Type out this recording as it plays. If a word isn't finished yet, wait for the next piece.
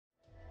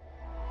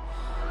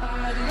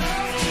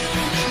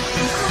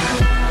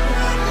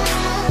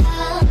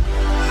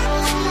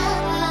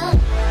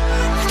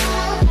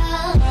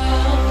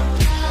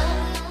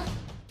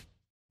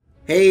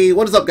Hey,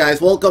 what is up guys?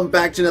 Welcome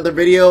back to another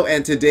video,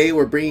 and today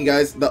we're bringing you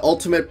guys the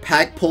Ultimate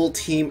Pack Pull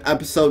Team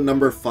episode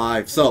number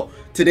 5. So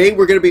today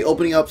we're going to be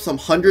opening up some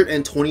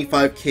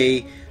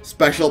 125k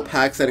special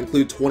packs that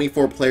include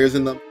 24 players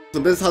in them. So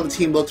this is how the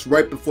team looks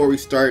right before we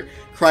start.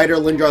 Kreider,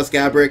 Lindros,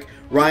 Gabrick,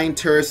 Ryan,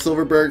 Turris,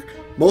 Silverberg.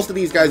 Most of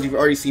these guys you've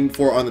already seen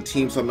before on the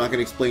team, so I'm not going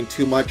to explain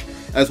too much.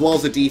 As well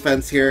as the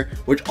defense here,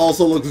 which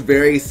also looks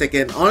very sick.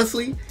 And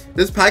honestly,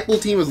 this pack pull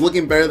team is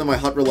looking better than my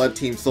Hot Roulette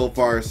team so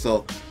far,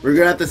 so we're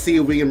going to have to see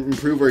if we can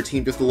improve our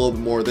team just a little bit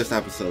more this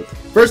episode.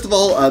 First of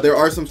all, there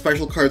are some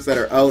special cards that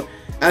are out.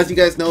 As you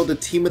guys know, the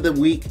team of the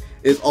week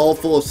is all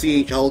full of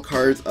CHL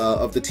cards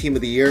of the team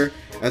of the year,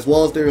 as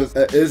well as there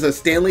is a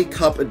Stanley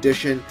Cup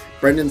edition.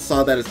 Brendan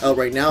saw that is out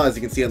right now, as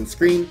you can see on the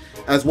screen,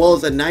 as well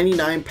as a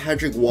 99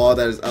 Patrick Waugh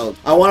that is out.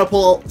 I want to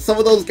pull some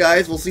of those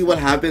guys, we'll see what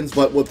happens,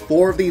 but with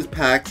 4 of these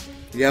packs,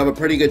 you have a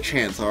pretty good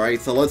chance,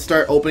 alright? So let's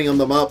start opening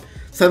them up,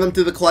 send them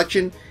to the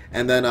collection,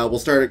 and then we'll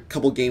start a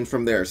couple games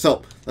from there.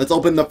 So let's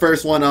open the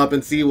first one up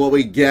and see what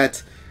we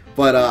get.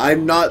 But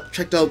I've not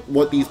checked out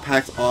what these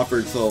packs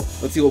offered, so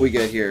let's see what we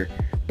get here.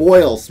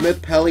 Boyle,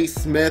 Smith, Pelly,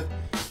 Smith,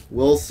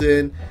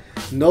 Wilson.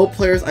 No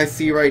players I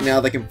see right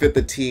now that can fit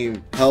the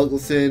team.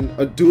 Helgeson,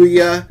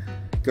 Aduya,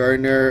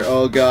 Gardner,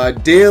 oh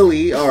god,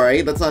 Daly,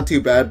 alright, that's not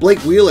too bad. Blake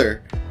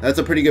Wheeler, that's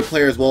a pretty good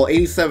player as well,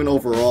 87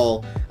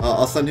 overall.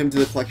 I'll send him to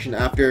the collection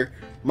after.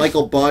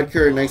 Michael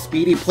Bodker, nice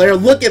speedy player,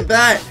 look at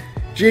that!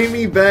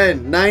 Jamie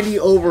Benn, 90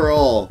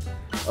 overall.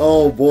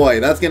 Oh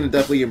boy, that's going to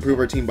definitely improve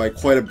our team by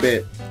quite a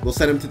bit. We'll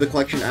send him to the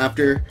collection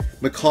after.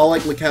 McCulloch,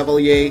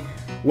 LeCavalier,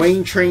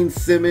 Wayne Train,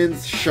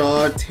 Simmons,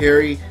 Shaw,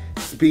 Terry,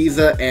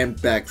 Spiza, and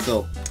Beck.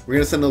 So we're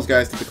going to send those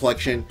guys to the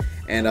collection,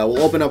 and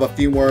we'll open up a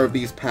few more of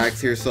these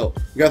packs here. So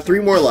we got 3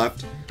 more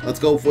left. Let's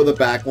go for the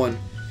back one,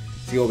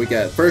 see what we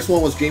get. First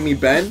one was Jamie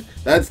Benn.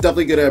 That's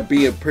definitely going to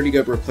be a pretty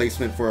good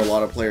replacement for a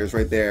lot of players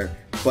right there.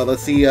 But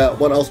let's see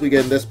what else we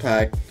get in this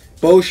pack.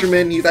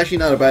 Boschman, he's actually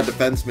not a bad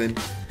defenseman.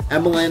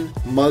 Emelin,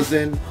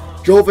 Muzzin,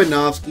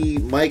 Jovanovski,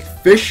 Mike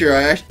Fisher.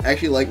 I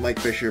actually like Mike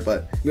Fisher,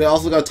 but we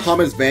also got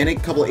Thomas Vanek,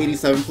 a couple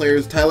 87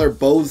 players. Tyler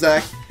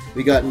Bozak.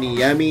 We got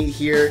Niemi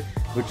here,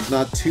 which is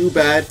not too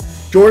bad.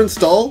 Jordan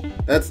Stahl,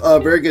 that's a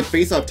very good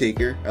face-off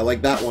taker. I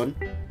like that one.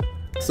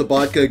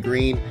 Sabatka,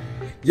 Green,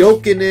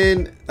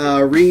 Jokinen,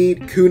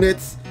 Reed,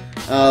 Kunitz,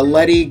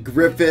 Letty,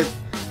 Griffith.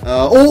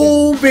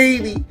 Oh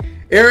baby,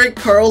 Eric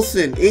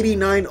Carlson,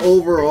 89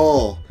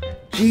 overall.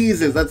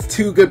 Jesus, that's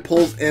 2 good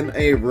pulls in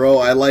a row.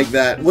 I like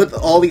that. With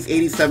all these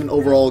 87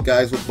 overall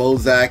guys with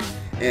Bozak,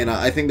 and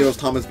I think there was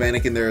Thomas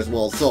Vanek in there as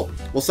well. So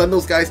we'll send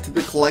those guys to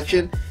the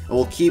collection, and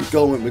we'll keep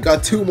going. We've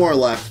got 2 more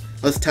left.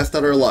 Let's test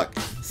out our luck.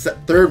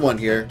 Third one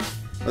here.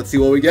 Let's see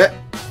what we get.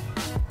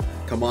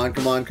 Come on,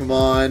 come on, come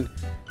on.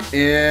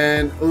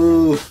 And,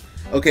 ooh.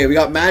 Okay, we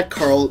got Matt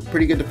Carl,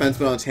 pretty good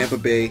defenseman on Tampa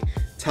Bay.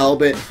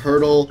 Talbot,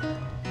 Hurdle,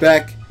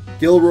 Beck,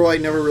 Gilroy,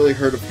 never really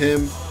heard of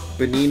him.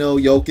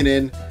 Benino,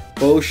 Jokinen,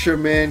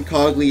 Boschman,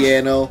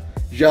 Cogliano,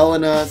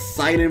 Jelena,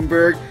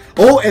 Seidenberg.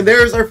 Oh, and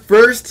there's our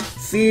first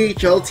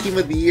CHL Team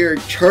of the Year,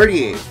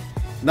 Chartier.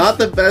 Not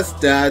the best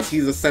stats.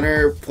 He's a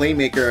center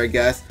playmaker, I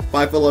guess.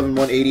 5'11",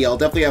 180. I'll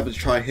definitely have to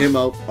try him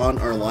out on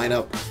our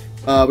lineup.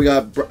 We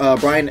got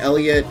Brian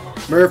Elliott,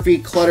 Murphy,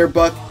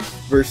 Clutterbuck,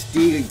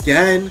 Versteeg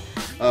again,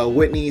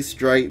 Whitney,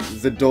 Strite,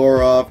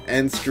 Zadorov,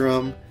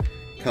 Enstrom.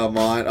 Come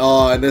on.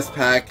 Oh, in this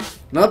pack,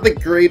 not the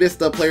greatest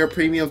player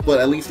premiums,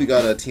 but at least we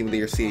got a Team of the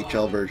Year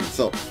CHL version.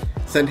 So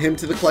send him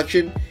to the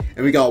collection,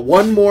 and we got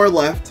 1 more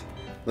left.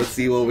 Let's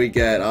see what we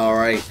get.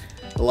 Alright,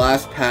 the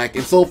last pack,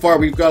 and so far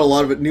we've got a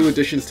lot of new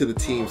additions to the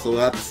team, so we'll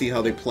have to see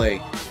how they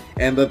play.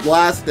 And the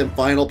last and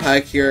final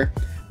pack here,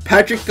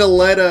 Patrick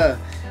Galetta,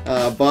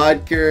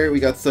 Bodker, we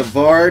got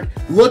Savard.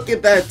 Look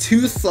at that,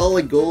 2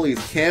 solid goalies,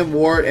 Cam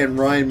Ward and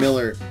Ryan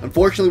Miller.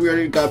 Unfortunately, we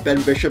already got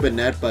Ben Bishop in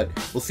net, but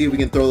we'll see if we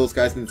can throw those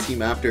guys in the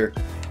team after.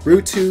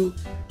 Rutu,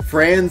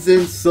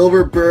 Franzen,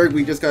 Silverberg,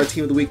 we just got a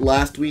Team of the Week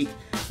last week.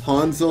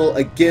 Hansel,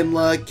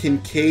 Aginla,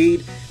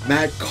 Kincaid,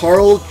 Matt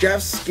Carl,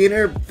 Jeff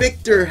Skinner,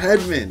 Victor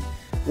Hedman.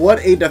 What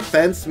a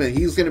defenseman.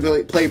 He's going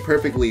to play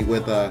perfectly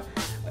with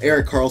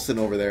Eric Carlson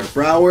over there.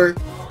 Brower,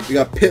 we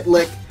got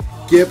Pitlick,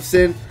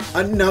 Gibson,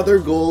 another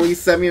goalie,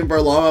 Semyon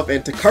Varlamov,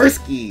 and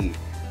Tokarski.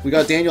 We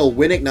got Daniel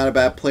Winnick, not a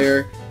bad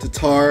player.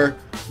 Tatar,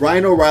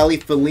 Ryan O'Reilly,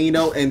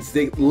 Felino, and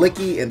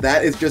Zlicky, and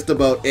that is just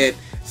about it.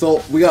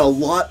 So we got a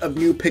lot of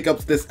new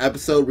pickups this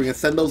episode. We're going to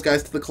send those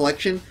guys to the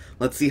collection.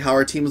 Let's see how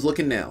our team is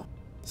looking now.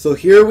 So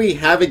here we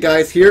have it,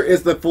 guys. Here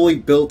is the fully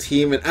built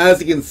team, and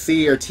as you can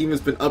see, our team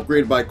has been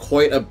upgraded by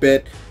quite a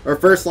bit. Our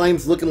first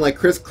line's looking like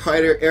Chris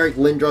Kreider, Eric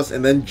Lindros,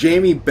 and then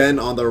Jamie Benn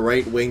on the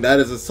right wing. That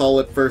is a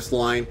solid first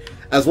line,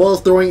 as well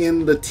as throwing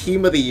in the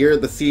Team of the Year,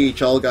 the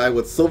CHL guy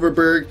with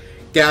Silverberg,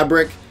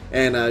 Gabrick,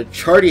 and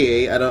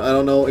Chartier. I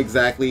don't know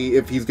exactly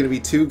if he's going to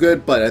be too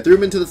good, but I threw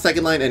him into the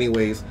second line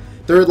anyways.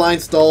 Third line,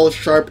 Stahl,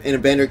 Sharp, and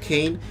Evander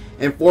Kane.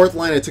 And fourth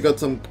line, I took out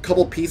some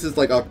couple pieces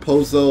like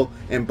Okposo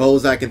and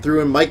Bozak and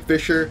threw in Mike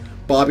Fisher,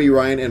 Bobby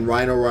Ryan, and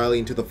Ryan O'Reilly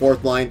into the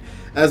fourth line.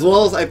 As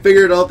well as I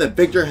figured out that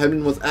Victor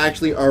Hedman was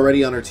actually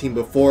already on our team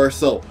before,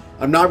 so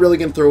I'm not really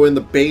going to throw in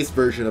the base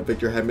version of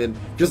Victor Hedman.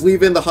 Just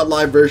leave in the Hot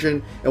Live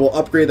version, and we'll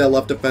upgrade that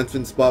left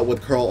defenseman spot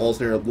with Carl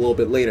Alsner a little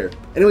bit later.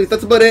 Anyways,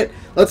 that's about it.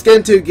 Let's get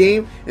into a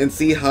game and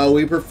see how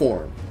we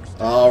perform.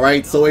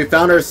 Alright, so we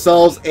found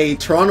ourselves a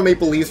Toronto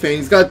Maple Leafs fan.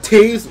 He's got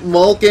Taves,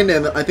 Malkin,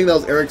 and I think that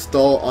was Eric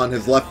Stahl on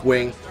his left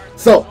wing.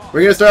 So,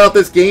 we're going to start off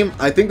this game.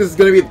 I think this is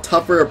going to be a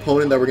tougher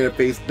opponent that we're going to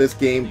face this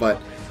game,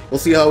 but we'll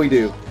see how we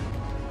do.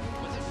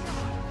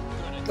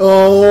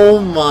 Oh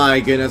my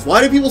goodness.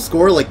 Why do people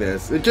score like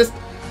this?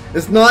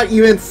 It's not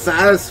even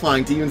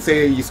satisfying to even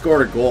say you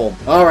scored a goal.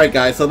 Alright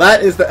guys, so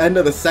that is the end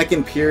of the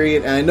second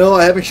period. And I know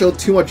I haven't showed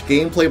too much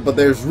gameplay, but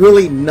there's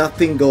really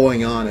nothing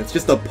going on. It's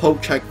just a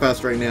poke check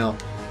fest right now.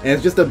 And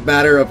it's just a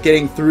matter of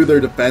getting through their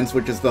defense,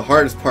 which is the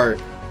hardest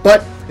part.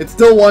 But it's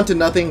still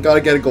 1-0,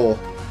 gotta get a goal.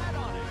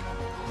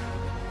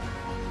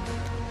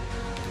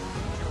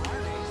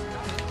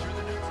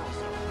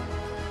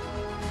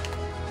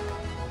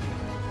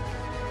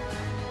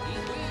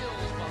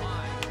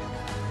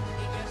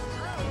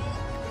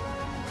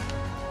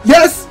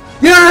 Yes!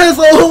 Yes!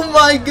 Oh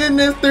my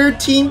goodness!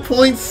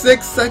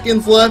 13.6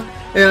 seconds left,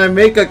 and I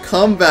make a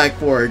comeback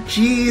for it.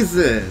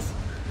 Jesus!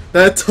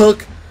 That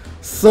took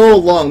so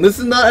long. This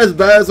is not as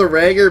bad as a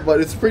Rager, but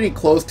it's pretty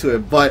close to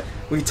it. But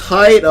we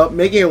tie it up,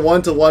 making it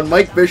 1-1.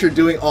 Mike Fisher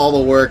doing all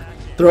the work.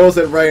 Throws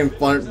it right in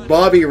front.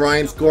 Bobby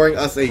Ryan scoring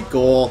us a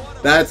goal.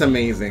 That's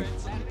amazing.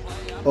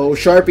 Oh,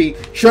 Sharpie.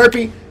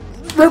 Sharpie!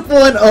 Rip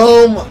one!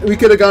 Oh, we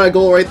could have got a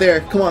goal right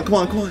there. Come on, come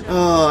on, come on.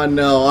 Oh,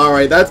 no.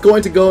 Alright, that's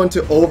going to go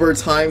into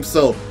overtime.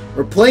 So,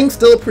 we're playing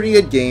still a pretty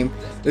good game.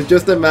 It's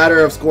just a matter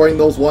of scoring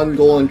those one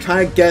goal and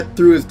trying to get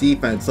through his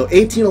defense. So,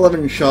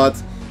 18-11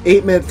 shots.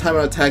 8 minutes time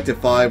on attack to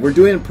 5. We're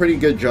doing a pretty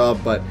good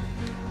job, but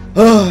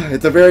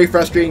it's a very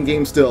frustrating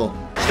game still.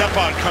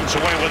 Stepan comes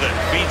away with it.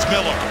 Beats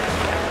Miller.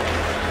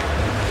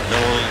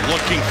 Miller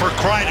looking for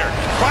Kreider.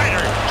 Kreider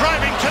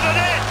driving to the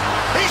net.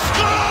 He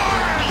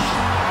scores!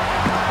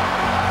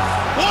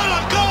 What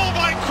a goal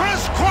by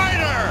Chris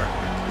Kreider!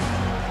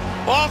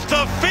 Off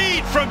the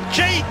feed from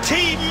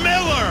JT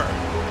Miller.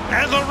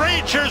 And the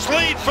Rangers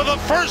lead for the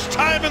first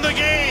time in the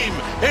game.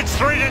 It's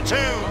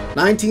 3-2.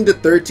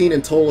 19-13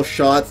 in total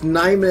shots,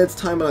 9 minutes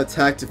time on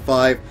attack to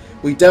 5.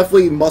 We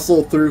definitely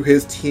muscled through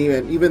his team,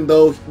 and even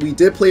though we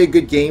did play a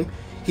good game,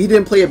 he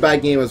didn't play a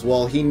bad game as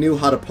well. He knew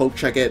how to poke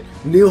check it,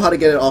 knew how to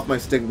get it off my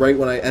stick right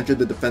when I entered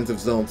the defensive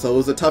zone, so it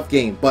was a tough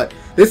game. But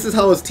this is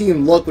how his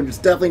team looked, which is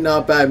definitely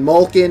not bad.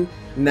 Malkin,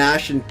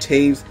 Nash, and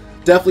Taves,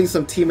 definitely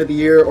some Team of the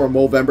Year or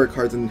Movember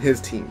cards in his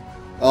team.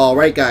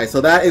 Alright guys,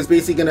 so that is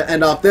basically going to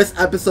end off this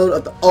episode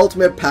of the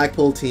Ultimate Pack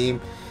Pull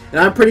team. And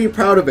I'm pretty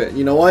proud of it.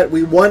 You know what?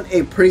 We won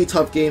a pretty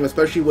tough game,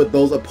 especially with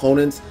those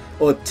opponents,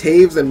 with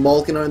Taves and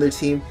Malkin on their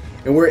team.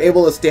 And we're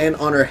able to stand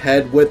on our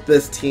head with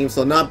this team,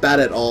 so not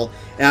bad at all.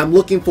 And I'm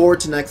looking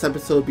forward to next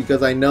episode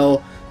because I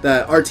know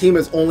that our team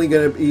is only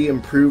going to be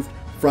improved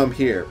from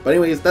here. But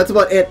anyways, that's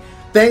about it.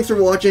 Thanks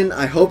for watching.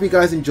 I hope you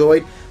guys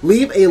enjoyed.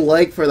 Leave a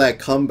like for that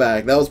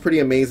comeback. That was pretty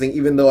amazing.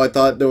 Even though I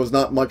thought there was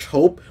not much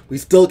hope, we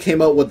still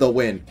came out with the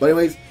win. But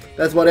anyways,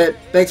 that's about it.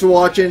 Thanks for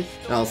watching,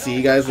 and I'll see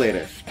you guys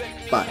later.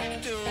 Bye.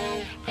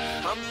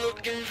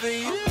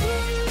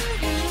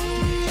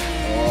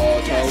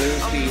 Oh,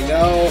 Talusti.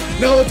 No.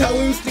 No,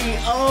 Talusti.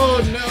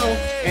 Oh, no.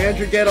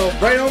 Andrew Ghetto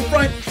right on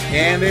front.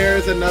 And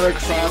there's another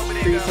cross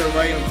creaser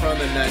right in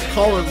front of the net.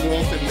 Colin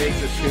Wilson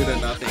makes it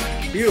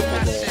 2-0.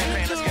 Beautiful goal.